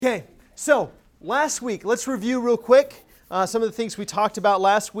Okay, so last week, let's review real quick some of the things we talked about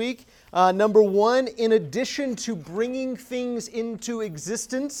last week. Number one, in addition to bringing things into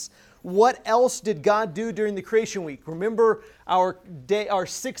existence, what else did God do during the creation week? Remember our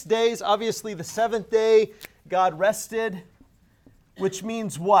 6 days, obviously the seventh day, God rested, which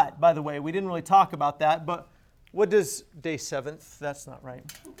means what, by the way? We didn't really talk about that, but what does day seventh? That's not right.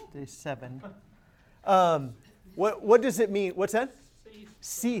 Day 7. What does it mean? What's that?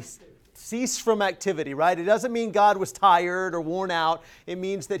 Cease from activity, right? It doesn't mean God was tired or worn out. It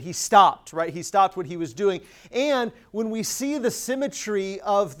means that He stopped, right? He stopped what He was doing. And when we see the symmetry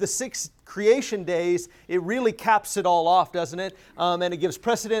of the 6 creation days, it really caps it all off, doesn't it? And it gives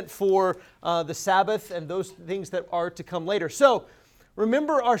precedent for the Sabbath and those things that are to come later. So,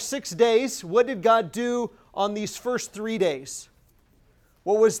 remember our 6 days. What did God do on these first 3 days?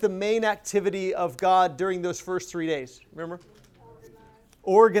 What was the main activity of God during those first 3 days? Remember?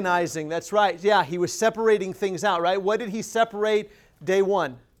 Organizing, that's right. Yeah, He was separating things out, right? What did He separate day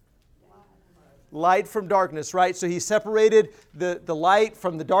 1? Light from darkness, right? So He separated the light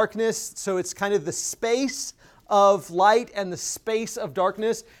from the darkness. So it's kind of the space of light and the space of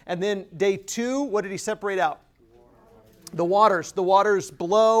darkness. And then day 2, what did He separate out? The waters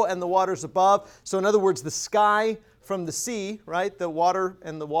below and the waters above. So in other words, the sky from the sea, right? The water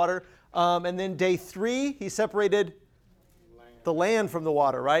and the water. And then day 3, He separated the land from the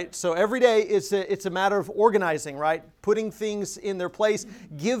water, right? So every day it's a matter of organizing, right? Putting things in their place,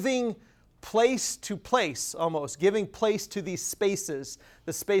 giving place to place almost, giving place to these spaces,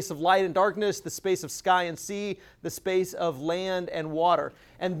 the space of light and darkness, the space of sky and sea, the space of land and water.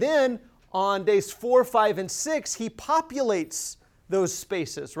 And then on days 4, 5, and 6, He populates those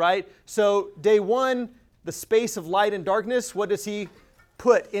spaces, right? So day 1, the space of light and darkness, what does He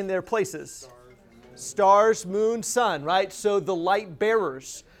put in their places? Stars, moon, sun, right? So the light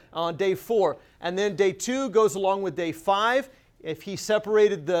bearers on day 4. And then day 2 goes along with day 5. If He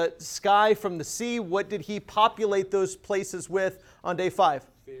separated the sky from the sea, what did He populate those places with on day 5?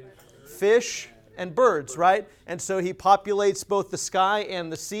 Fish and birds, right? And so He populates both the sky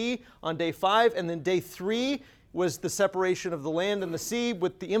and the sea on day 5. And then day 3 was the separation of the land and the sea,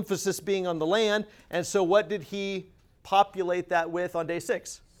 with the emphasis being on the land. And so what did He populate that with on day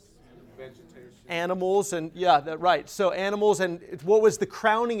 6? Animals, and right. So animals, and what was the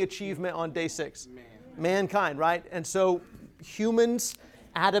crowning achievement on day 6? Mankind, right? And so humans,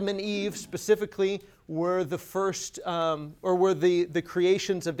 Adam and Eve specifically, were the first, or were the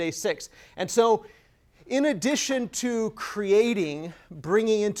creations of day 6. And so in addition to creating,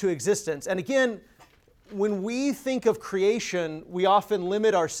 bringing into existence, and again, when we think of creation, we often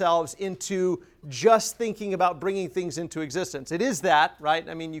limit ourselves into just thinking about bringing things into existence. It is that, right?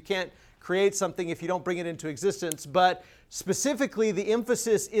 I mean, you can't create something if you don't bring it into existence, but specifically the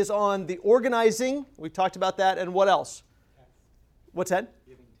emphasis is on the organizing. We talked about that, and what else? What's that?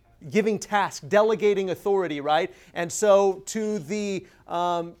 Giving task, delegating authority, right? And so to the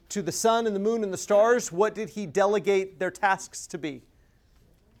sun and the moon and the stars, what did He delegate their tasks to be?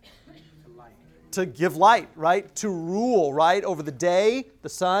 To give light, right? To rule, right? Over the day, the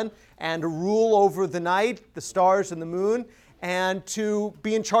sun, and to rule over the night, the stars and the moon, and to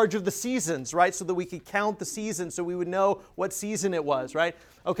be in charge of the seasons, right? So that we could count the seasons so we would know what season it was, right?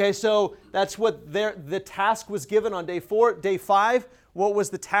 Okay, so that's what the task was given on day 4. Day 5, what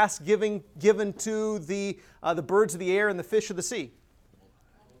was the task given to the birds of the air and the fish of the sea?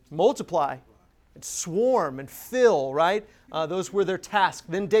 Multiply, and swarm, and fill, right? Those were their tasks.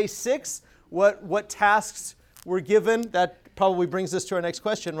 Then day 6, what tasks were given? That probably brings us to our next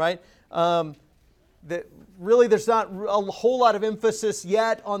question, right? That really there's not a whole lot of emphasis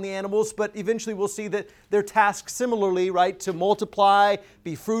yet on the animals, but eventually we'll see that they're tasked similarly, right? To multiply,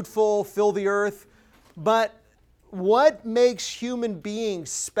 be fruitful, fill the earth. But what makes human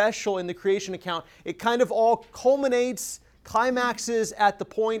beings special in the creation account? It kind of all climaxes at the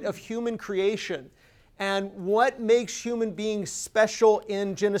point of human creation. And what makes human beings special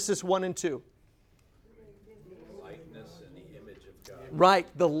in Genesis 1 and 2? Right,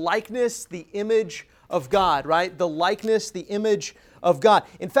 the likeness, the image of God, right? The likeness, the image of God.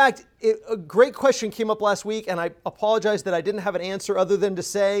 In fact, a great question came up last week, and I apologize that I didn't have an answer other than to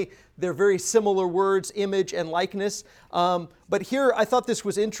say they're very similar words, image and likeness. But here, I thought this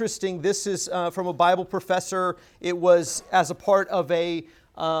was interesting. This is from a Bible professor. It was as a part of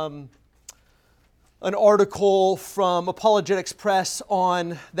an article from Apologetics Press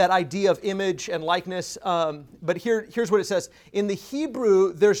on that idea of image and likeness. But here's what it says. In the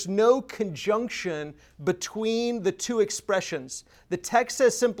Hebrew, there's no conjunction between the two expressions. The text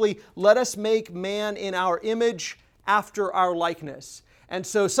says simply, let us make man in our image after our likeness. And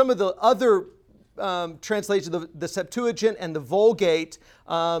so some of the other translations, the Septuagint and the Vulgate,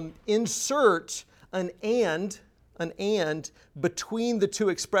 insert an and between the two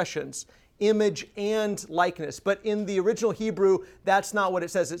expressions, image and likeness. But in the original Hebrew, that's not what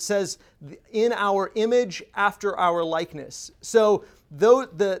it says. It says, in our image, after our likeness. So though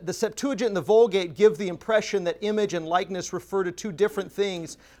the Septuagint and the Vulgate give the impression that image and likeness refer to two different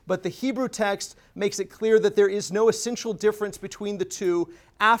things, but the Hebrew text makes it clear that there is no essential difference between the two.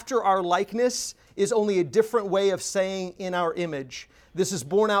 After our likeness is only a different way of saying in our image. This is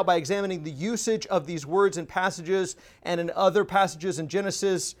borne out by examining the usage of these words in passages and in other passages in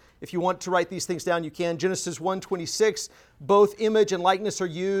Genesis. If you want to write these things down, you can. Genesis 1:26, both image and likeness are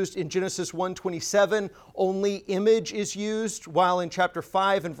used. In Genesis 1:27, only image is used, while in chapter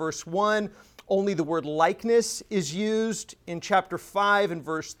 5 and verse 1, only the word likeness is used. In chapter 5 and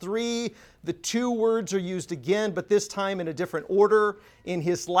verse 3, the two words are used again, but this time in a different order. In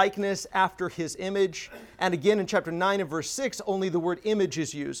his likeness, after his image. And again in chapter 9 and verse 6, only the word image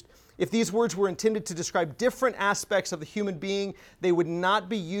is used. If these words were intended to describe different aspects of the human being, they would not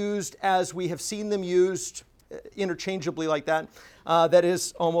be used as we have seen them used interchangeably like that. That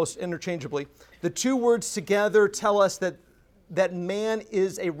is, almost interchangeably. The two words together tell us that man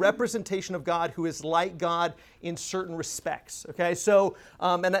is a representation of God who is like God in certain respects. Okay, so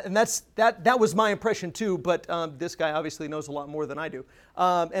that was my impression too, but this guy obviously knows a lot more than I do.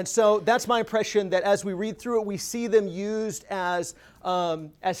 And so that's my impression, that as we read through it, we see them used as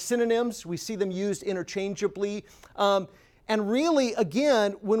synonyms. We see them used interchangeably. And really,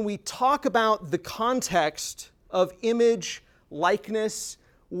 again, when we talk about the context of image, likeness,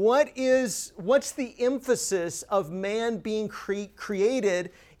 what's the emphasis of man being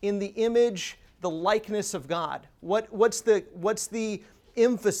created in the image, the likeness of God? What's the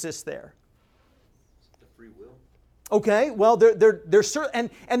emphasis there? The free will. Okay, well, there's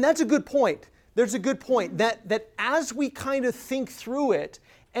certain, and that's a good point. There's a good point that as we kind of think through it,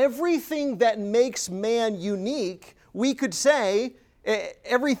 everything that makes man unique, we could say,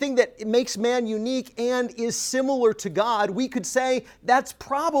 everything that makes man unique and is similar to God, we could say that's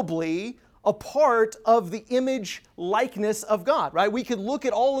probably a part of the image likeness of God, right? We could look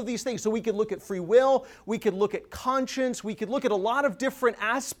at all of these things. So we could look at free will, we could look at conscience, we could look at a lot of different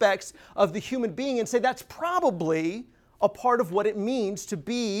aspects of the human being and say that's probably a part of what it means to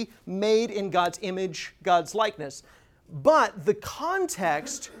be made in God's image, God's likeness. But the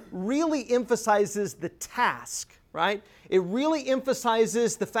context really emphasizes the task, right? It really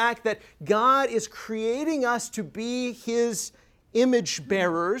emphasizes the fact that God is creating us to be His image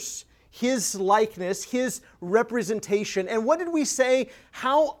bearers, His likeness, His representation. And what did we say?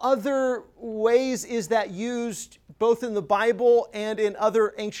 How other ways is that used both in the Bible and in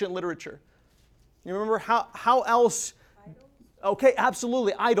other ancient literature? You remember how else? Okay,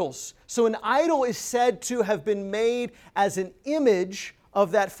 absolutely, idols. So an idol is said to have been made as an image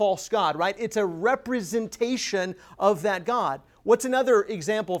of that false god, right? It's a representation of that god. What's another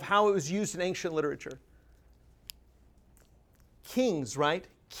example of how it was used in ancient literature? Kings, right?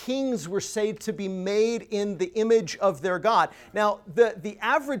 Kings were said to be made in the image of their god. Now, the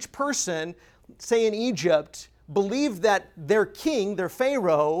average person, say in Egypt, believed that their king, their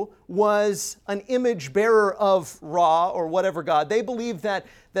pharaoh, was an image bearer of Ra or whatever god. They believed that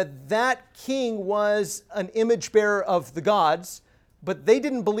king was an image bearer of the gods, but they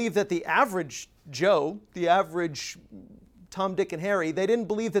didn't believe that the average Joe, the average Tom, Dick, and Harry, they didn't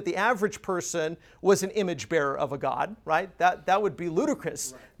believe that the average person was an image bearer of a god, right? That would be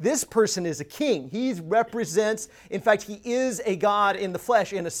ludicrous. Right. This person is a king. He represents, in fact, he is a god in the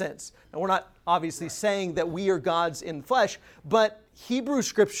flesh in a sense. And we're not obviously saying that we are gods in the flesh, but Hebrew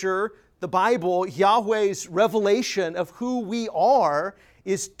Scripture, the Bible, Yahweh's revelation of who we are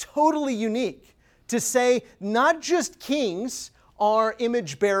is totally unique. To say not just kings are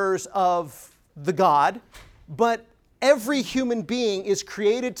image bearers of the God, but every human being is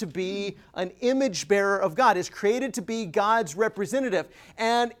created to be an image bearer of God, is created to be God's representative.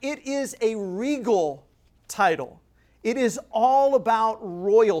 And it is a regal title. It is all about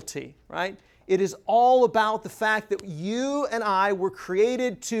royalty, right? It is all about the fact that you and I were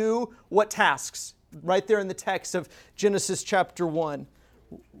created to what tasks? Right there in the text of Genesis chapter 1.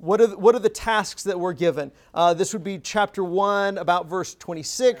 What are the tasks that we're given? This would be chapter 1, about verse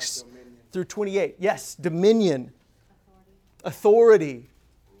 26 through 28. Yes, dominion. Authority.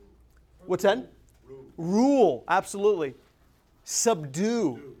 What's that? Rule, absolutely.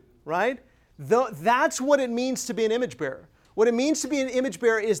 Subdue, right? That's what it means to be an image bearer. What it means to be an image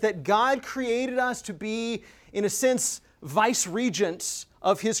bearer is that God created us to be, in a sense, vice regents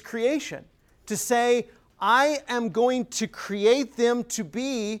of His creation. To say, I am going to create them to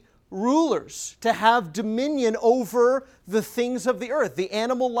be rulers, to have dominion over the things of the earth, the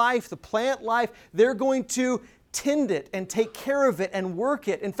animal life, the plant life. They're going to tend it and take care of it and work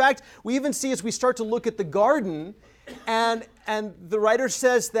it. In fact, we even see as we start to look at the garden, and the writer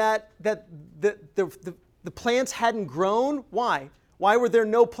says that the plants hadn't grown. Why? Why were there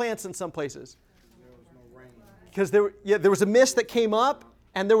no plants in some places? Because there was a mist that came up,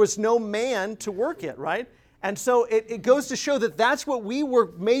 and there was no man to work it, right? And so it goes to show that that's what we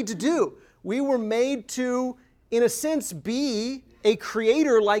were made to do. We were made to, in a sense, be a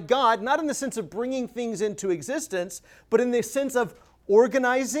creator like God, not in the sense of bringing things into existence, but in the sense of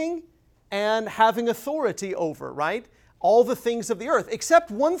organizing and having authority over, right? All the things of the earth,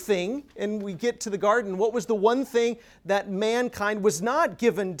 except one thing, and we get to the garden. What was the one thing that mankind was not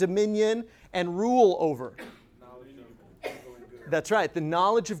given dominion and rule over? That's right, the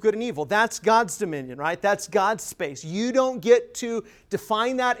knowledge of good and evil. That's God's dominion, right? That's God's space. You don't get to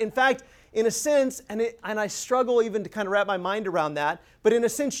define that. In fact, in a sense, and I struggle even to kind of wrap my mind around that, but in a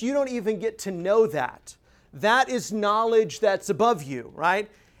sense, you don't even get to know that. That is knowledge that's above you, right?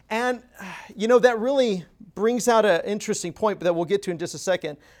 And, that really brings out an interesting point that we'll get to in just a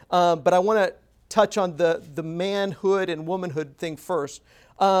second. But I want to touch on the manhood and womanhood thing first.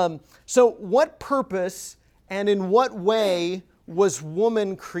 So what purpose and in what way was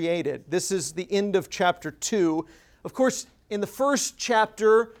woman created? This is the end of chapter 2. Of course, in the first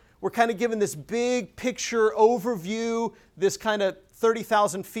chapter, we're kind of given this big picture overview, this kind of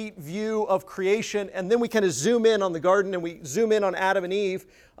 30,000 feet view of creation, and then we kind of zoom in on the garden and we zoom in on Adam and Eve,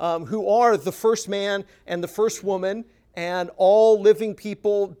 who are the first man and the first woman, and all living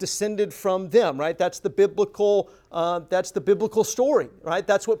people descended from them, right? That's the biblical story, right?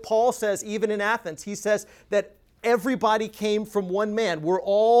 That's what Paul says even in Athens. He says that everybody came from one man. We're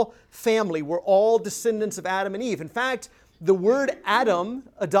all family. We're all descendants of Adam and Eve. In fact, the word Adam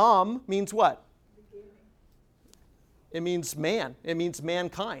means what? It means man. It means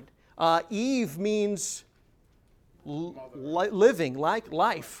mankind. Eve means living, like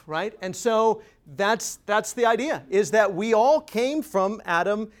life, right? And so that's the idea, is that we all came from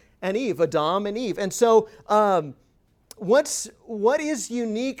Adam and Eve, Adam and Eve. And so what is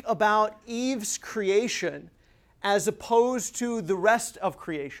unique about Eve's creation as opposed to the rest of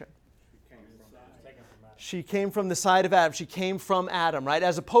creation? She came from the side of Adam. She came from Adam, right?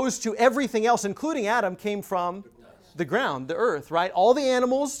 As opposed to everything else, including Adam, came from the ground, the earth, right? All the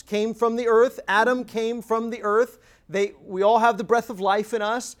animals came from the earth. Adam came from the earth. We all have the breath of life in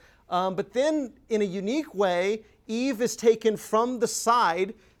us. But then, in a unique way, Eve is taken from the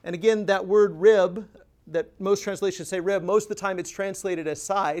side. And again, that word rib, that most translations say rib, most of the time it's translated as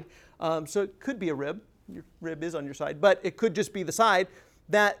side. So it could be a rib. Your rib is on your side. But it could just be the side.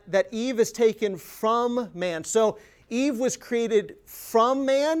 That Eve is taken from man. So Eve was created from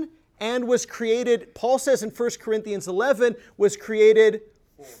man and was created, Paul says in 1 Corinthians 11, was created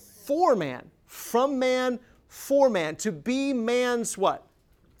for man. From man, for man. To be man's what?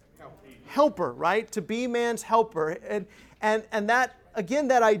 Helper, right? To be man's helper. And that, again,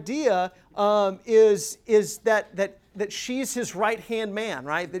 that idea is that she's his right-hand man,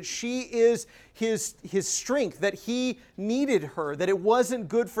 right? That she is his strength, that he needed her, that it wasn't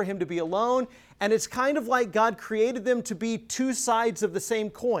good for him to be alone. And it's kind of like God created them to be two sides of the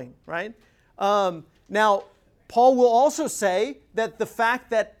same coin, right? Now, Paul will also say that the fact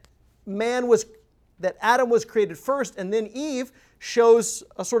that Adam was created first and then Eve shows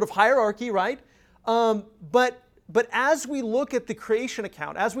a sort of hierarchy, right? But as we look at the creation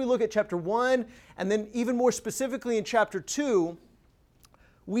account, as we look at chapter 1, and then even more specifically in chapter 2,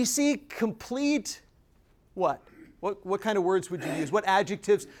 we see complete what? What kind of words would you use? What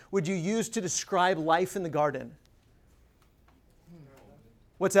adjectives would you use to describe life in the garden?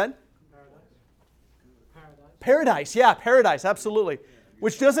 What's that? Paradise. Yeah, paradise, absolutely.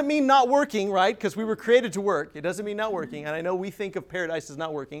 Which doesn't mean not working, right? Because we were created to work. It doesn't mean not working. And I know we think of paradise as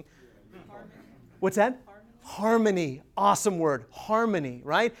not working. What's that? Harmony. Awesome word. Harmony,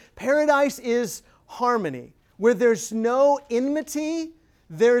 right? Paradise is harmony, where there's no enmity,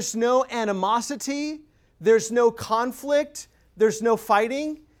 there's no animosity, there's no conflict, there's no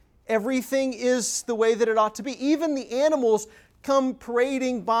fighting. Everything is the way that it ought to be. Even the animals come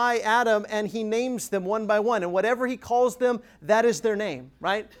parading by Adam and he names them one by one. And whatever he calls them, that is their name,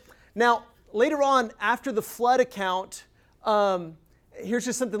 right? Now, later on, after the flood account, here's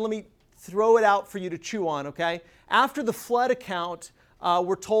just something, let me throw it out for you to chew on, okay? After the flood account,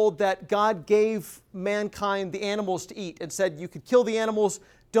 we're told that God gave mankind the animals to eat and said you could kill the animals.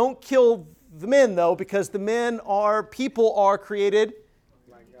 Don't kill the men, though, because people are created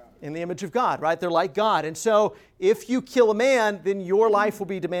In the image of God, right? They're like God. And so if you kill a man, then your life will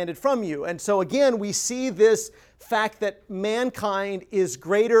be demanded from you. And so again, we see this fact that mankind is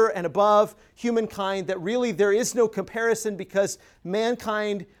greater and above humankind, that really there is no comparison because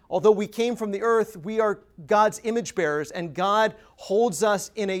mankind, although we came from the earth, we are God's image bearers, and God holds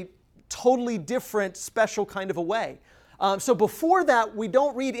us in a totally different, special kind of a way. So before that, we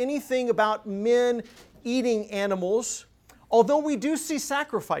don't read anything about men eating animals, although we do see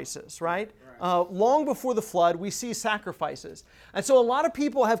sacrifices, right? Long before the flood, we see sacrifices. And so a lot of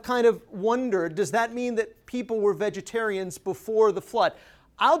people have kind of wondered, does that mean that people were vegetarians before the flood?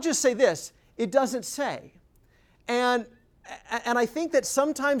 I'll just say this, it doesn't say. And I think that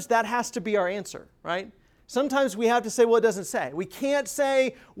sometimes that has to be our answer, right? Sometimes we have to say, well, it doesn't say. We can't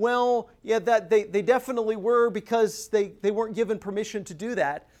say, well, yeah, that they definitely were because they weren't given permission to do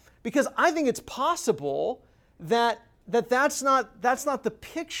that. Because I think it's possible that's not the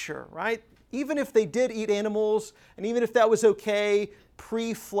picture, right? Even if they did eat animals, and even if that was okay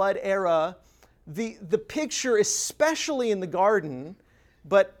pre-flood era, the picture, especially in the garden,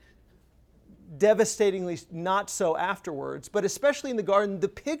 but devastatingly not so afterwards, but especially in the garden, the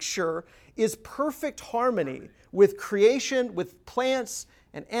picture is perfect harmony with creation, with plants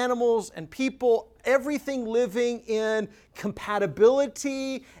and animals and people, everything living in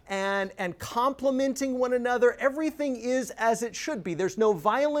compatibility and complementing one another. Everything is as it should be. There's no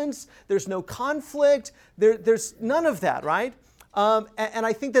violence, there's no conflict, there's none of that, right? And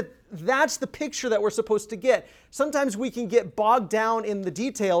I think that's the picture that we're supposed to get. Sometimes we can get bogged down in the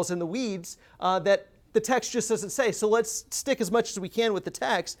details and the weeds that the text just doesn't say. So let's stick as much as we can with the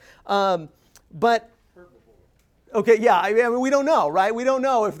text. Okay, yeah, I mean, we don't know, right? We don't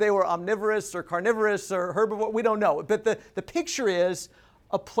know if they were omnivorous or carnivorous or herbivore. We don't know. But the picture is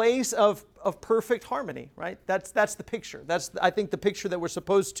a place of perfect harmony, right? That's the picture. That's, I think, the picture that we're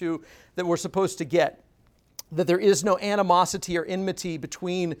supposed to get. That there is no animosity or enmity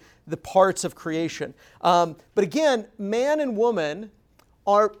between the parts of creation. But again, man and woman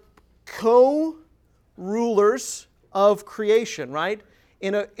are co-rulers of creation, right?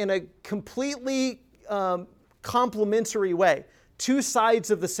 In a completely complementary way. Two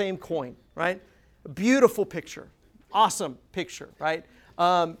sides of the same coin, right? Beautiful picture. Awesome picture, right?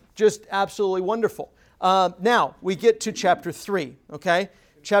 Just absolutely wonderful. Now, we get to chapter 3, okay?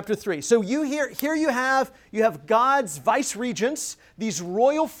 Chapter 3. So here you have God's vice regents, these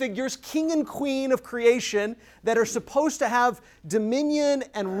royal figures, king and queen of creation, that are supposed to have dominion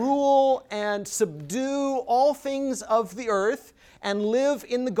and rule and subdue all things of the earth and live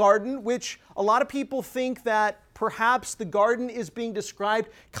in the garden, which a lot of people think that perhaps the garden is being described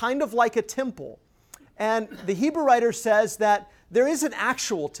kind of like a temple. And the Hebrew writer says that there is an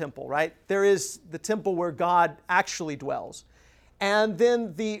actual temple, right? There is the temple where God actually dwells. And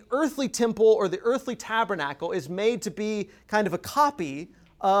then the earthly temple or the earthly tabernacle is made to be kind of a copy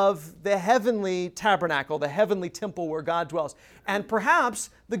of the heavenly tabernacle, the heavenly temple where God dwells. And perhaps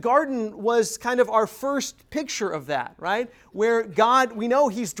the garden was kind of our first picture of that, right? Where God, we know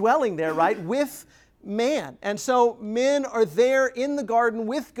He's dwelling there, right? With man. And so men are there in the garden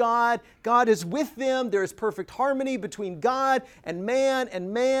with God. God is with them. There is perfect harmony between God and man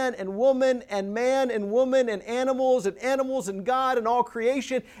and woman and man and woman and animals and God and all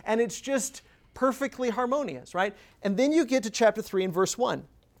creation. And it's just perfectly harmonious, right? And then you get to chapter 3 and verse 1.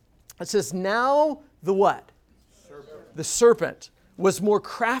 It says, now the what? Serpent. The serpent was more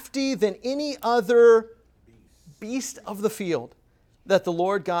crafty than any other beast of the field that the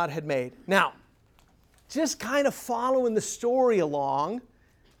Lord God had made. Now, just kind of following the story along,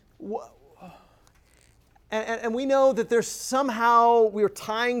 and we know that there's somehow we're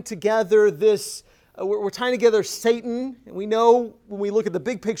tying together this, we're tying together Satan, and we know when we look at the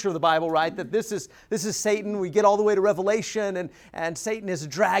big picture of the Bible, right, that this is Satan. We get all the way to Revelation, and Satan is a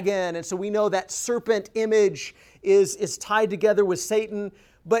dragon, and so we know that serpent image is tied together with Satan.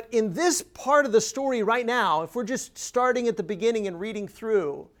 But in this part of the story right now, if we're just starting at the beginning and reading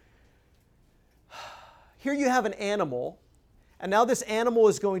through, here you have an animal, and now this animal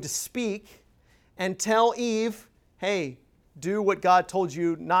is going to speak and tell Eve, hey, do what God told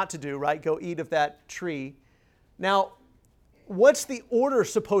you not to do, right? Go eat of that tree. Now, what's the order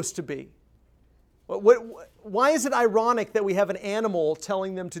supposed to be? Why is it ironic that we have an animal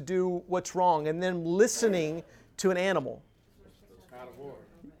telling them to do what's wrong and then listening to an animal?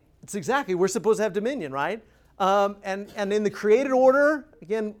 It's exactly, we're supposed to have dominion, right? And in the created order,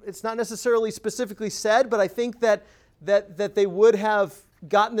 again, it's not necessarily specifically said, but I think that they would have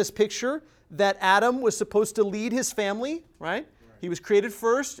gotten this picture that Adam was supposed to lead his family, right? He was created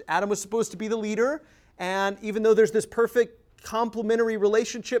first. Adam was supposed to be the leader. And even though there's this perfect complementary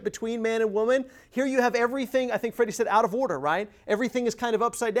relationship between man and woman. Here you have everything, I think Freddie said, out of order, right? Everything is kind of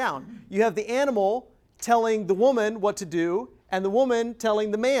upside down. You have the animal telling the woman what to do, and the woman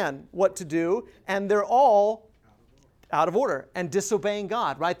telling the man what to do, and they're all out of order and disobeying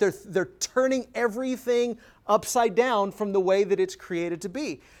God, right? They're turning everything upside down from the way that it's created to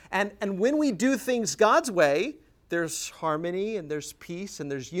be. And when we do things God's way, there's harmony and there's peace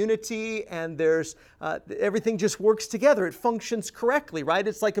and there's unity and there's everything just works together. It functions correctly, right?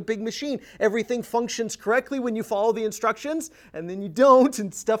 It's like a big machine. Everything functions correctly when you follow the instructions, and then you don't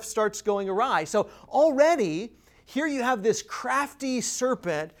and stuff starts going awry. So already, here you have this crafty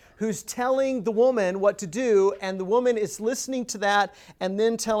serpent who's telling the woman what to do, and the woman is listening to that and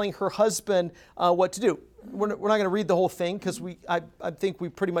then telling her husband what to do. We're not going to read the whole thing because I think we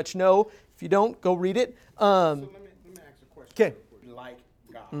pretty much know. If you don't, go read it. So let me ask a question. Okay. Like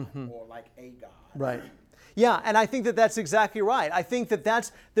God or like a God. Right. Yeah, and I think that that's exactly right. I think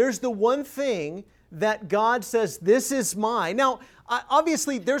that there's the one thing that God says, this is mine. Now,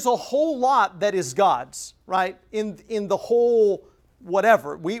 obviously, there's a whole lot that is God's, right? In the whole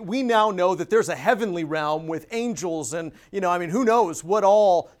whatever. We now know that there's a heavenly realm with angels and, who knows what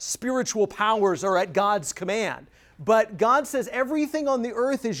all spiritual powers are at God's command. But God says everything on the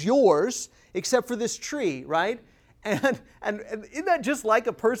earth is yours except for this tree, right? And isn't that just like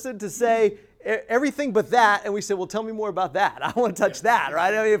a person to say everything but that? And we say, well, tell me more about that. I want to touch that,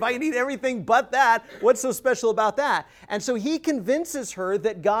 right? I mean, if I can eat everything but that, what's so special about that? And so he convinces her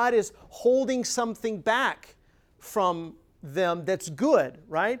that God is holding something back from them that's good,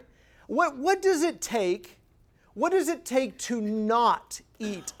 right? What does it take? What does it take to not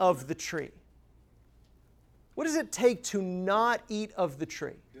eat of the tree? What does it take to not eat of the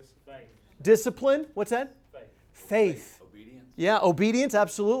tree? Discipline. What's that? Faith. Obedience. Yeah, obedience,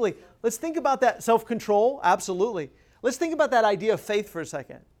 absolutely. Let's think about that. Self-control, absolutely. Let's think about that idea of faith for a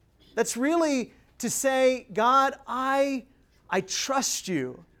second. That's really to say, God, I trust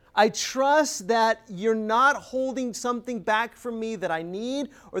you. I trust that you're not holding something back from me that I need,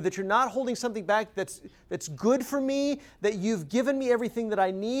 or that you're not holding something back that's good for me, that you've given me everything that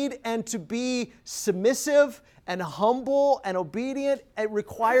I need, and to be submissive and humble and obedient, it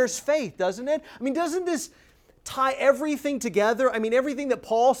requires faith, doesn't it? I mean, doesn't this tie everything together? I mean, everything that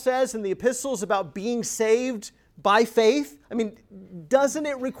Paul says in the epistles about being saved by faith, I mean, doesn't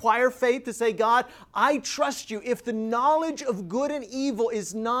it require faith to say, God, I trust you. If the knowledge of good and evil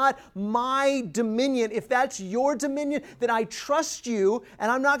is not my dominion, if that's your dominion, then I trust you and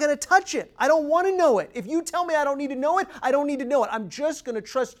I'm not going to touch it. I don't want to know it. If you tell me I don't need to know it, I don't need to know it. I'm just going to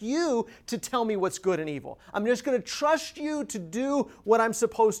trust you to tell me what's good and evil. I'm just going to trust you to do what I'm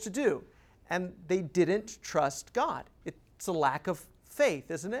supposed to do. And they didn't trust God. It's a lack of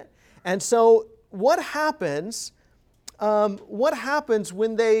faith, isn't it? And so what happens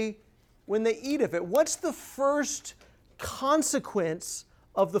when they eat of it? What's the first consequence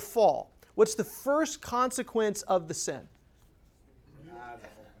of the fall? What's the first consequence of the sin?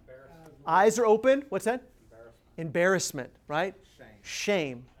 Eyes are open. What's that? Embarrassment, right?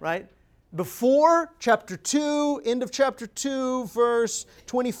 Shame, right? Before chapter 2, end of chapter 2, verse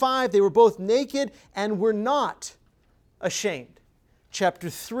 25, they were both naked and were not ashamed. Chapter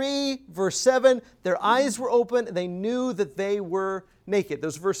 3, verse 7, their eyes were open and they knew that they were naked.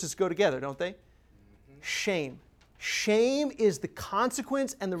 Those verses go together, don't they? Shame. Shame is the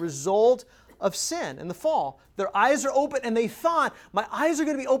consequence and the result of sin and the fall. Their eyes are open and they thought, my eyes are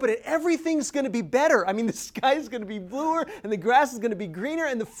going to be open and everything's going to be better. I mean, the sky is going to be bluer and the grass is going to be greener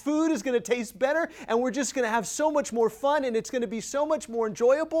and the food is going to taste better and we're just going to have so much more fun and it's going to be so much more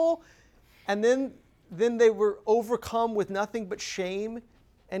enjoyable. And then they were overcome with nothing but shame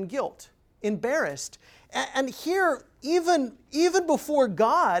and guilt, embarrassed. And here, even before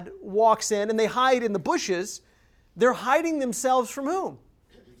God walks in and they hide in the bushes, they're hiding themselves from whom?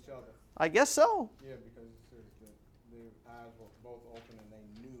 Each other. I guess so. Yeah, because it says that their eyes were both open and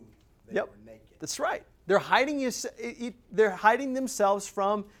they knew they were naked. That's right. They're hiding themselves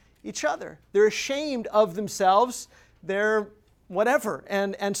from each other. They're ashamed of themselves. They're whatever.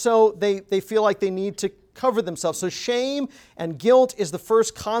 And so they feel like they need to cover themselves. So shame and guilt is the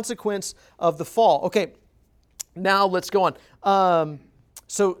first consequence of the fall. Okay, now let's go on.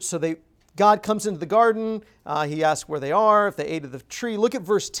 God comes into the garden. He asks where they are, if they ate of the tree. Look at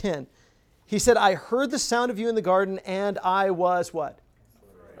verse 10. He said, I heard the sound of you in the garden and I was what?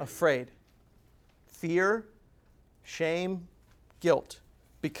 Afraid. Fear, shame, guilt.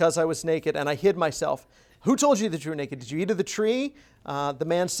 Because I was naked and I hid myself. Who told you that you were naked? Did you eat of the tree? The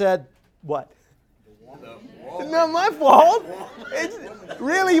man said, what? Not my fault. It's,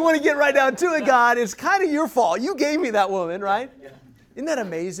 really, you want to get right down to it, God, it's kind of your fault. You gave me that woman, right? Isn't that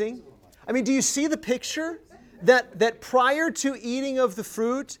amazing? I mean, do you see the picture? That prior to eating of the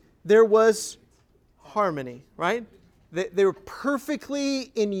fruit, there was harmony, right? They were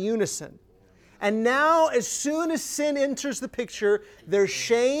perfectly in unison. And now, as soon as sin enters the picture, there's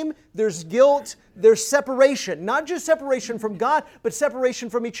shame, there's guilt, there's separation. Not just separation from God, but separation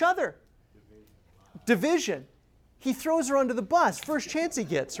from each other. Division. He throws her under the bus. First chance he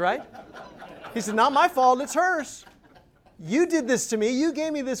gets, right? He said, not my fault, it's hers. You did this to me. You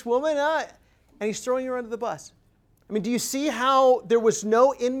gave me this woman. And he's throwing her under the bus. I mean, do you see how there was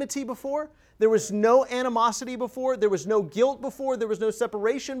no enmity before? There was no animosity before. There was no guilt before. There was no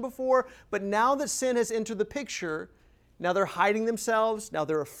separation before. But now that sin has entered the picture, now they're hiding themselves. Now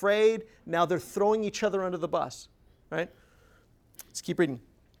they're afraid. Now they're throwing each other under the bus, right? Let's keep reading.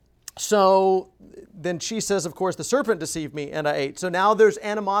 So then she says, of course, the serpent deceived me and I ate. So now there's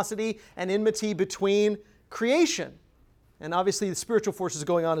animosity and enmity between creation. And obviously the spiritual forces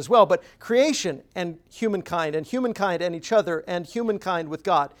going on as well, but creation and humankind and each other and humankind with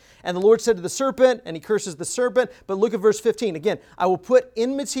God. And the Lord said to the serpent, and he curses the serpent, but look at verse 15. Again, I will put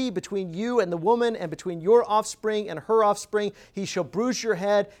enmity between you and the woman and between your offspring and her offspring. He shall bruise your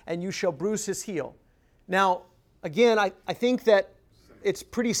head and you shall bruise his heel. Now, again, I think that it's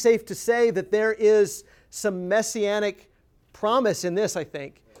pretty safe to say that there is some messianic promise in this, I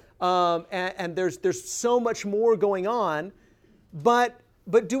think. And there's so much more going on, but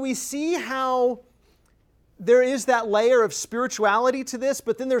do we see how there is that layer of spirituality to this,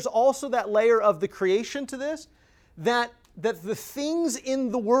 but then there's also that layer of the creation to this, that the things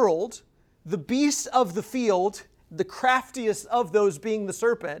in the world, the beasts of the field, the craftiest of those being the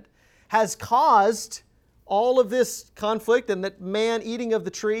serpent, has caused all of this conflict, and that man eating of the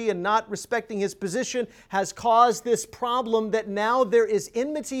tree and not respecting his position has caused this problem that now there is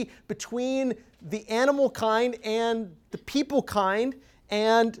enmity between the animal kind and the people kind,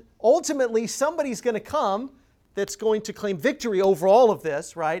 and ultimately somebody's going to come that's going to claim victory over all of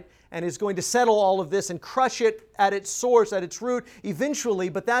this, right? And is going to settle all of this and crush it at its source, at its root eventually,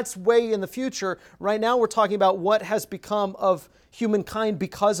 but that's way in the future. Right now we're talking about what has become of humankind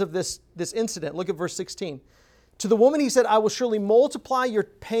because of this incident. Look at verse 16. To the woman he said, I will surely multiply your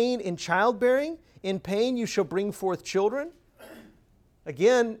pain in childbearing. In pain you shall bring forth children.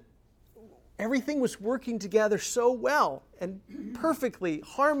 Again, everything was working together so well and perfectly,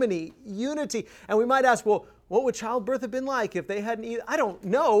 harmony, unity. And we might ask, well, what would childbirth have been like if they hadn't eaten? I don't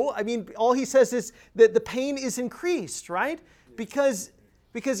know. I mean, all he says is that the pain is increased, right? Because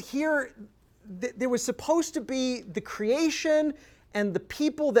here there was supposed to be the creation, and the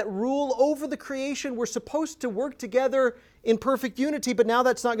people that rule over the creation were supposed to work together in perfect unity, but now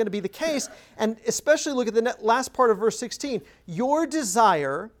that's not going to be the case. And especially look at the last part of verse 16. Your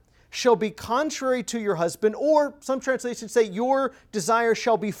desire shall be contrary to your husband, or some translations say your desire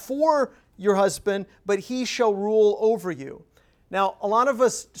shall be for your husband, but he shall rule over you. Now, a lot of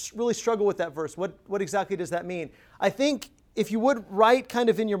us really struggle with that verse. What exactly does that mean? I think if you would write kind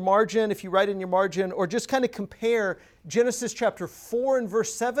of in your margin, or just kind of compare Genesis chapter 4 and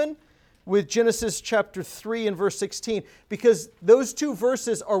verse 7 with Genesis chapter 3 and verse 16, because those two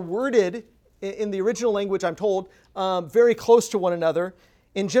verses are worded in the original language, I'm told, very close to one another.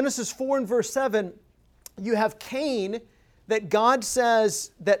 In Genesis 4 and verse 7, you have Cain, that God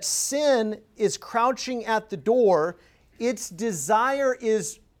says that sin is crouching at the door. Its desire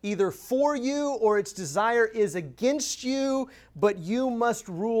is either for you or its desire is against you, but you must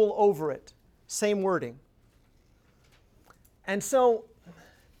rule over it. Same wording. And so,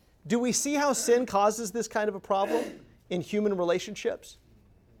 do we see how sin causes this kind of a problem in human relationships?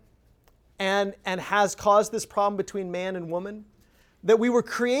 And has caused this problem between man and woman? That we were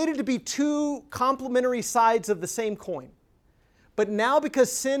created to be two complementary sides of the same coin. But now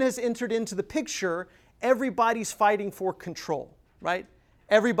because sin has entered into the picture, everybody's fighting for control, right?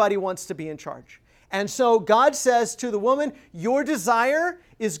 Everybody wants to be in charge. And so God says to the woman, your desire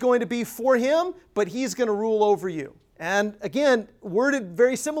is going to be for him, but he's going to rule over you. And again, worded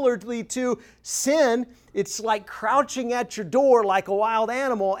very similarly to sin, it's like crouching at your door like a wild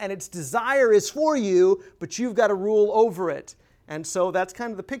animal, and its desire is for you, but you've got to rule over it. And so that's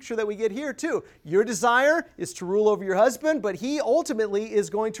kind of the picture that we get here too. Your desire is to rule over your husband, but he ultimately is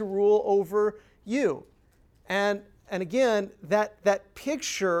going to rule over you. And again, that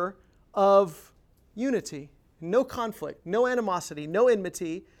picture of unity, no conflict, no animosity, no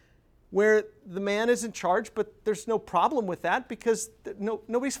enmity, where the man is in charge, but there's no problem with that because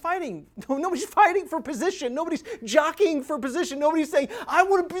nobody's fighting. Nobody's fighting for position. Nobody's jockeying for position. Nobody's saying, I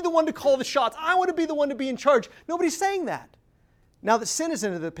want to be the one to call the shots. I want to be the one to be in charge. Nobody's saying that. Now that sin is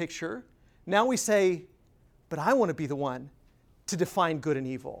into the picture, now we say, but I want to be the one to define good and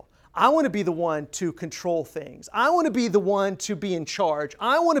evil. I want to be the one to control things. I want to be the one to be in charge.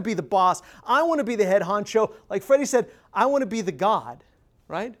 I want to be the boss. I want to be the head honcho. Like Freddie said, I want to be the God,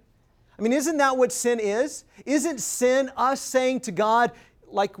 right? I mean, isn't that what sin is? Isn't sin us saying to God,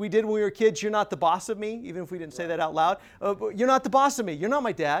 like we did when we were kids, you're not the boss of me, even if we didn't say that out loud. You're not the boss of me. You're not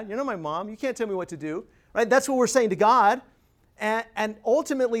my dad. You're not my mom. You can't tell me what to do, right? That's what we're saying to God. And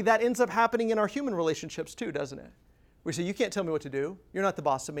ultimately, that ends up happening in our human relationships too, doesn't it? We say, you can't tell me what to do. You're not the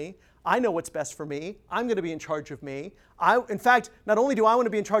boss of me. I know what's best for me. I'm going to be in charge of me. In fact, not only do I want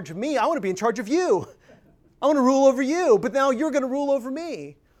to be in charge of me, I want to be in charge of you. I want to rule over you, but now you're going to rule over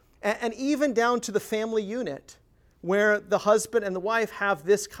me. And even down to the family unit, where the husband and the wife have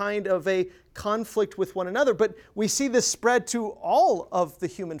this kind of a conflict with one another. But we see this spread to all of the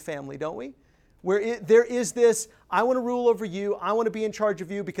human family, don't we? Where there is this, I want to rule over you, I want to be in charge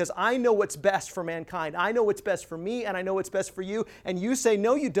of you because I know what's best for mankind. I know what's best for me, and I know what's best for you. And you say,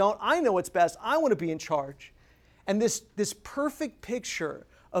 no, you don't. I know what's best. I want to be in charge. And this perfect picture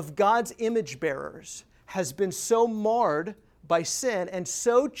of God's image bearers has been so marred by sin and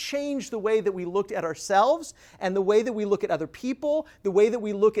so changed the way that we looked at ourselves and the way that we look at other people, the way that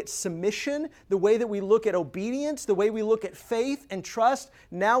we look at submission, the way that we look at obedience, the way we look at faith and trust.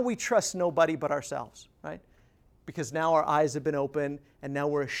 Now we trust nobody but ourselves, right? Because now our eyes have been opened and now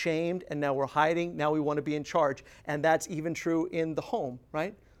we're ashamed and now we're hiding. Now we want to be in charge. And that's even true in the home,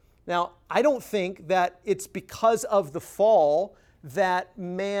 right? Now, I don't think that it's because of the fall that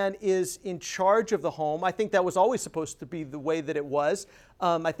man is in charge of the home. I think that was always supposed to be the way that it was.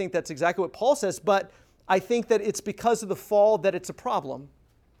 I think that's exactly what Paul says, but I think that it's because of the fall that it's a problem.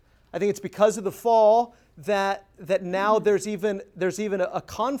 I think it's because of the fall that now there's even a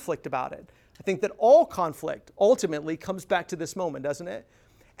conflict about it. I think that all conflict ultimately comes back to this moment, doesn't it?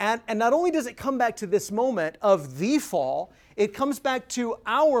 And not only does it come back to this moment of the fall, it comes back to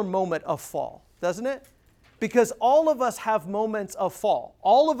our moment of fall, doesn't it? Because all of us have moments of fall.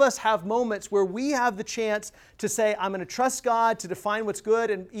 All of us have moments where we have the chance to say, I'm going to trust God to define what's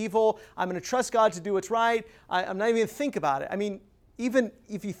good and evil. I'm going to trust God to do what's right. I'm not even going to think about it. I mean, even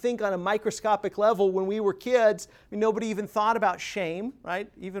if you think on a microscopic level, when we were kids, nobody even thought about shame, right?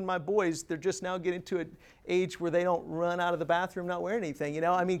 Even my boys, they're just now getting to an age where they don't run out of the bathroom not wearing anything,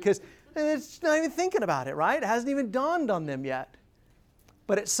 because it's not even thinking about it, right? It hasn't even dawned on them yet.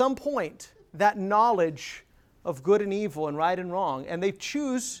 But at some point, that knowledge of good and evil and right and wrong, and they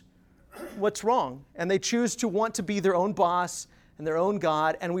choose what's wrong, and they choose to want to be their own boss and their own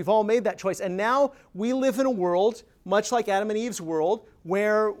God, and we've all made that choice. And now we live in a world, much like Adam and Eve's world,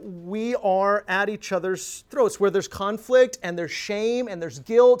 where we are at each other's throats, where there's conflict, and there's shame, and there's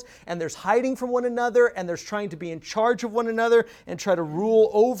guilt, and there's hiding from one another, and there's trying to be in charge of one another, and try to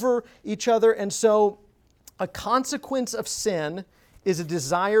rule over each other. And so a consequence of sin is a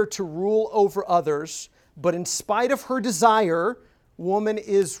desire to rule over others. But in spite of her desire, woman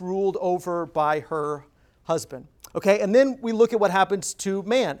is ruled over by her husband. Okay, and then we look at what happens to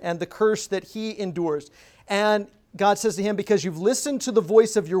man and the curse that he endures. And God says to him, because you've listened to the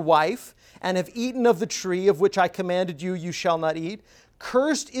voice of your wife and have eaten of the tree of which I commanded you, you shall not eat.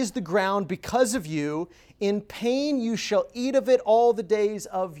 Cursed is the ground because of you. In pain you shall eat of it all the days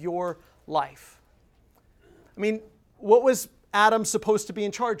of your life. I mean, what was Adam supposed to be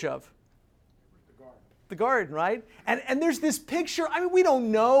in charge of? The garden, right? And there's this picture, we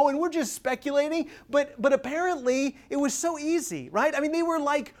don't know, and we're just speculating, but apparently it was so easy, right? They were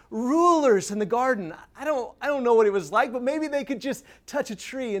like rulers in the garden. I don't know what it was like, but maybe they could just touch a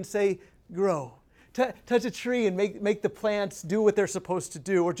tree and say, grow. Touch a tree and make the plants do what they're supposed to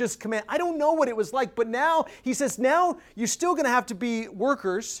do, or just command. I don't know what it was like, but now, he says, now you're still going to have to be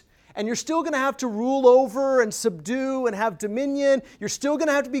workers, and you're still going to have to rule over and subdue and have dominion. You're still going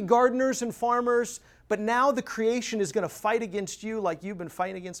to have to be gardeners and farmers. But now the creation is going to fight against you like you've been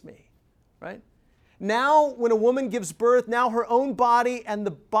fighting against me, right? Now when a woman gives birth, now her own body and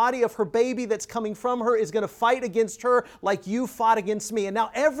the body of her baby that's coming from her is going to fight against her like you fought against me. And now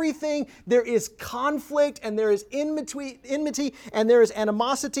everything, there is conflict and there is enmity and there is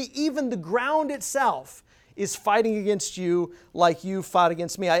animosity. Even the ground itself is fighting against you like you fought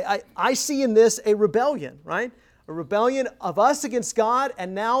against me. I see in this a rebellion, right? A rebellion of us against God,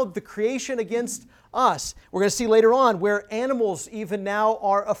 and now the creation against us. We're going to see later on where animals even now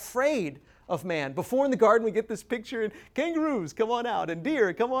are afraid of man. Before in the garden, we get this picture, and kangaroos, come on out, and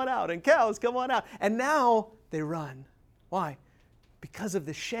deer, come on out, and cows, come on out. And now they run. Why? Because of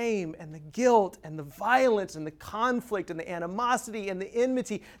the shame and the guilt and the violence and the conflict and the animosity and the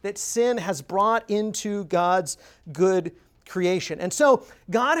enmity that sin has brought into God's good creation. And so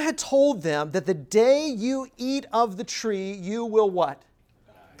God had told them that the day you eat of the tree, you will what?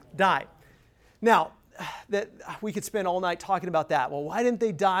 Die. Now, that we could spend all night talking about that. Well, why didn't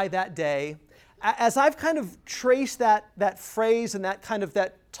they die that day? As I've kind of traced that phrase and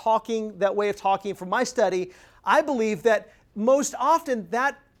that way of talking from my study, I believe that most often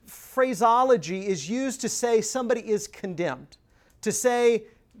that phraseology is used to say somebody is condemned. To say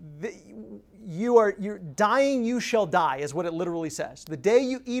you're dying, you shall die, is what it literally says. The day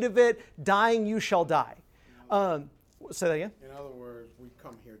you eat of it, dying, you shall die. Say that again? In other words, we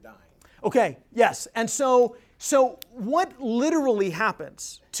come here dying. Okay, yes. And so what literally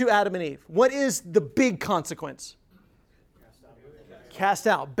happens to Adam and Eve? What is the big consequence? Cast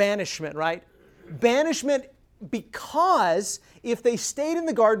out. Banishment, right? Banishment, because if they stayed in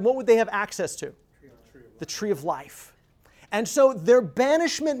the garden, what would they have access to? The tree of life. And so their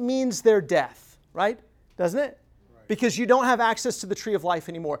banishment means their death, right? Doesn't it? Because you don't have access to the tree of life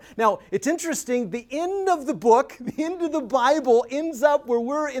anymore. Now, it's interesting, the end of the book, the end of the Bible ends up where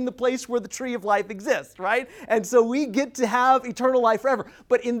we're in the place where the tree of life exists, right? And so we get to have eternal life forever.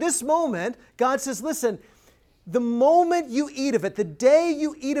 But in this moment, God says, listen, the moment you eat of it, the day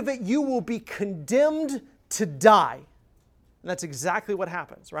you eat of it, you will be condemned to die. And that's exactly what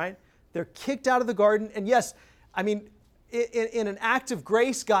happens, right? They're kicked out of the garden. And yes, I mean, in an act of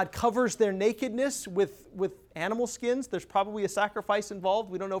grace, God covers their nakedness with animal skins. There's probably a sacrifice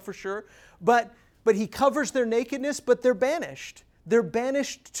involved. We don't know for sure. But He covers their nakedness, but they're banished. They're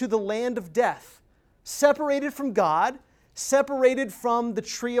banished to the land of death, separated from God, separated from the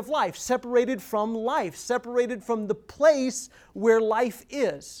tree of life, separated from life, separated from the place where life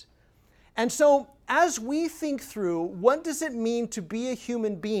is. And so, as we think through what does it mean to be a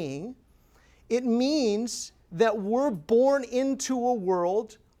human being, it means that we're born into a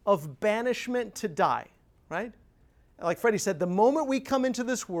world of banishment to die, right? Like Freddie said, the moment we come into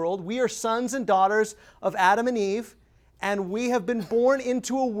this world, we are sons and daughters of Adam and Eve, and we have been born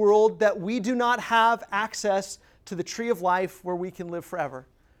into a world that we do not have access to the tree of life where we can live forever.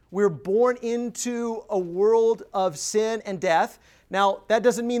 We're born into a world of sin and death. Now, that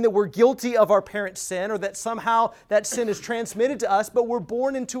doesn't mean that we're guilty of our parents' sin or that somehow that sin is transmitted to us, but we're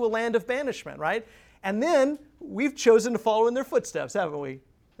born into a land of banishment, right? And then we've chosen to follow in their footsteps, haven't we?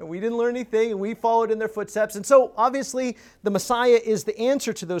 And we didn't learn anything, and we followed in their footsteps. And so, obviously, the Messiah is the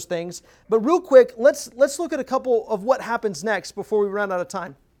answer to those things. But real quick, let's look at a couple of what happens next before we run out of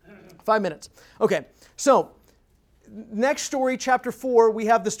time. 5 minutes. Okay, so next story, chapter 4, we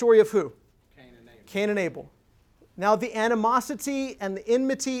have the story of who? Cain and Abel. Now, the animosity and the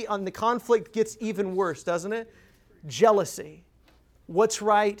enmity on the conflict gets even worse, doesn't it? Jealousy. What's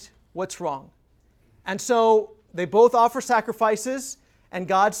right? What's wrong? And so they both offer sacrifices, and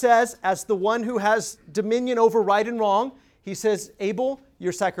God says, as the one who has dominion over right and wrong, He says, Abel,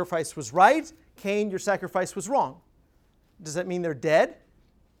 your sacrifice was right. Cain, your sacrifice was wrong. Does that mean they're dead?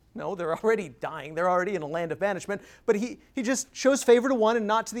 No, they're already dying. They're already in a land of banishment. But he just shows favor to one and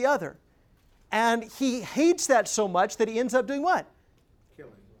not to the other. And he hates that so much that he ends up doing what?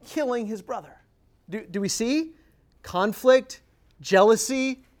 Killing his brother. Do we see? Conflict,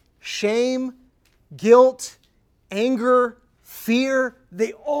 jealousy, shame, guilt, anger, fear,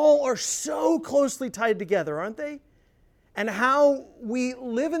 they all are so closely tied together, aren't they? And how we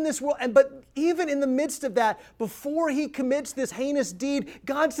live in this world, but even in the midst of that, before he commits this heinous deed,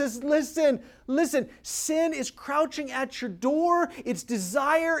 God says, listen, sin is crouching at your door. Its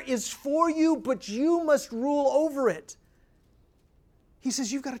desire is for you, but you must rule over it. He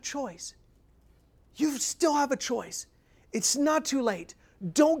says, you've got a choice. You still have a choice. It's not too late.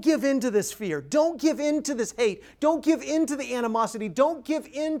 Don't give in to this fear. Don't give in to this hate. Don't give in to the animosity. Don't give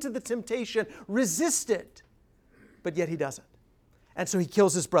in to the temptation. Resist it. But yet he doesn't. And so he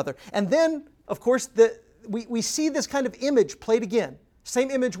kills his brother. And then, of course, we see this kind of image played again.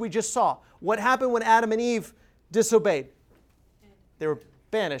 Same image we just saw. What happened when Adam and Eve disobeyed? They were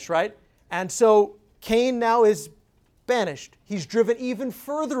banished, right? And so Cain now is banished. He's driven even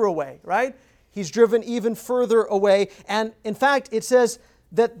further away, right? He's driven even further away. And in fact, it says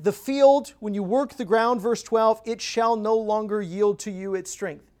that the field, when you work the ground, verse 12, it shall no longer yield to you its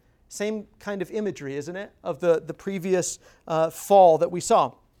strength. Same kind of imagery, isn't it, of the previous fall that we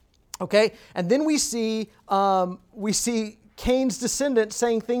saw. Okay, and then we see Cain's descendants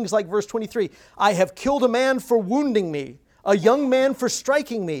saying things like verse 23, I have killed a man for wounding me. a young man for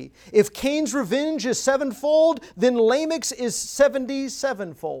striking me. If Cain's revenge is sevenfold, then Lamech's is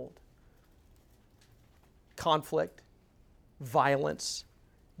 77-fold. Conflict, violence,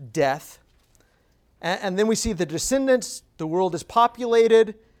 death. And then we see the descendants, the world is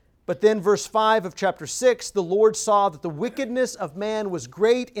populated. But then verse 5 of chapter 6, the Lord saw that the wickedness of man was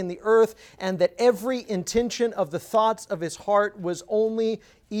great in the earth, and that every intention of the thoughts of his heart was only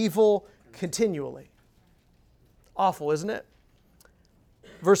evil continually. Awful, isn't it?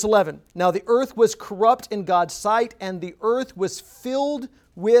 Verse 11, now the earth was corrupt in God's sight, and the earth was filled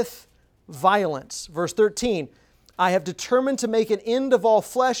with violence. Verse 13, I have determined to make an end of all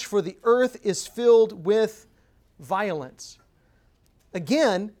flesh, for the earth is filled with violence.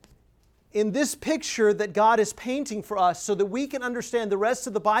 Again, in this picture that God is painting for us so that we can understand the rest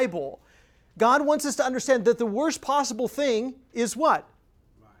of the Bible, God wants us to understand that the worst possible thing is what?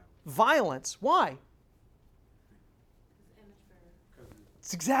 Violence. Why?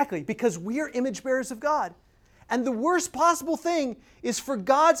 It's exactly because we are image bearers of God. And the worst possible thing is for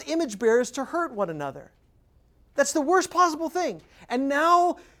God's image bearers to hurt one another. That's the worst possible thing. And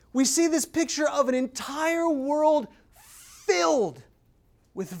now we see this picture of an entire world filled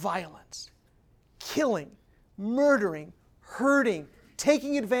with violence, killing, murdering, hurting,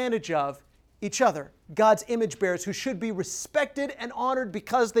 taking advantage of each other, God's image bearers who should be respected and honored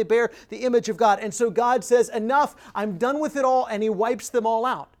because they bear the image of God. And so God says, enough, I'm done with it all, and He wipes them all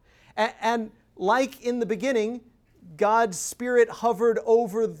out. And like in the beginning, God's Spirit hovered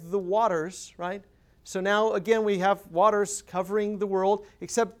over the waters, right? So now again we have waters covering the world,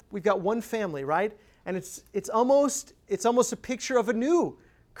 except we've got one family, right? And it's almost a picture of a new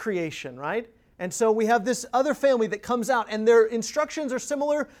creation, right? And so we have this other family that comes out, and their instructions are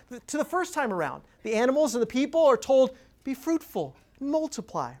similar to the first time around. The animals and the people are told, be fruitful and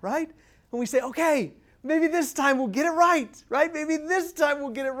multiply, right? And we say, okay, maybe this time we'll get it right? Maybe this time we'll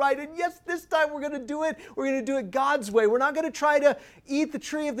get it right. And yes, this time we're going to do it. We're going to do it God's way. We're not going to try to eat the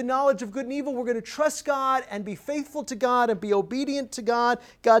tree of the knowledge of good and evil. We're going to trust God and be faithful to God and be obedient to God.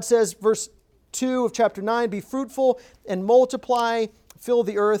 God says, verse 2 of chapter 9, be fruitful and multiply, fill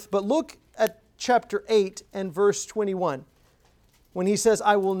the earth. But look at chapter 8 and verse 21, when He says,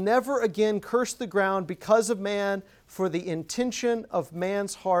 I will never again curse the ground because of man, for the intention of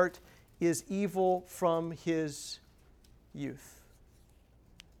man's heart is evil from his youth.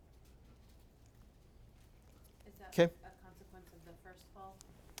 Is that Okay. a consequence of the first fall?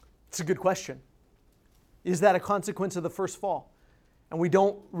 It's a good question. Is that a consequence of the first fall? And we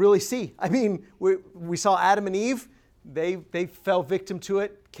don't really see. I mean, we saw Adam and Eve. They fell victim to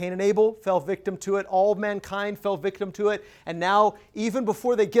it. Cain and Abel fell victim to it. All of mankind fell victim to it. And now, even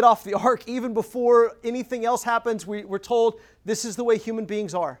before they get off the ark, even before anything else happens, we're told this is the way human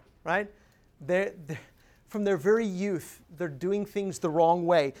beings are, right? From their very youth, they're doing things the wrong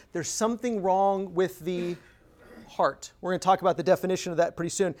way. There's something wrong with the heart. We're going to talk about the definition of that pretty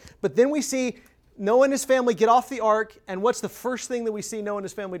soon. But then we see Noah and his family get off the ark, and what's the first thing that we see Noah and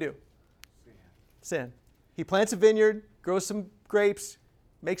his family do? Sin. He plants a vineyard, grows some grapes,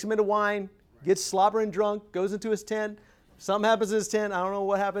 makes them into wine, gets slobbering drunk, goes into his tent. Something happens in his tent. I don't know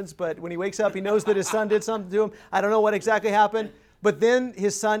what happens, but when he wakes up, he knows that his son did something to him. I don't know what exactly happened. But then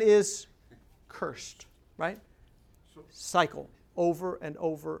his son is cursed, right? Cycle over and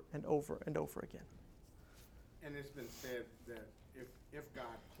over and over and over again. And it's been said that if God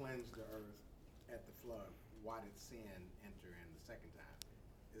cleansed the earth at the flood, why did sin enter in the second time?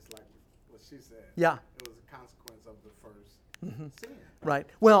 It's like what she said. Yeah. It was a consequence of the first sin. Right.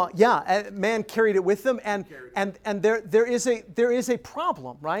 Well, yeah, man carried it with them, and there is a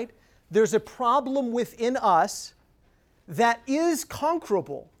problem, right? There's a problem within us that is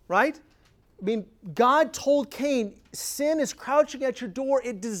conquerable, right? I mean, God told Cain, sin is crouching at your door.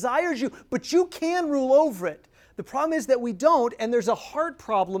 It desires you, but you can rule over it. The problem is that we don't, and there's a heart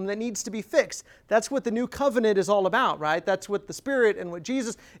problem that needs to be fixed. That's what the new covenant is all about, right? That's what the Spirit and what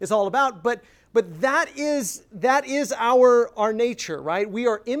Jesus is all about. But that is our nature, right? We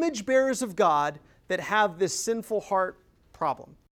are image bearers of God that have this sinful heart problem.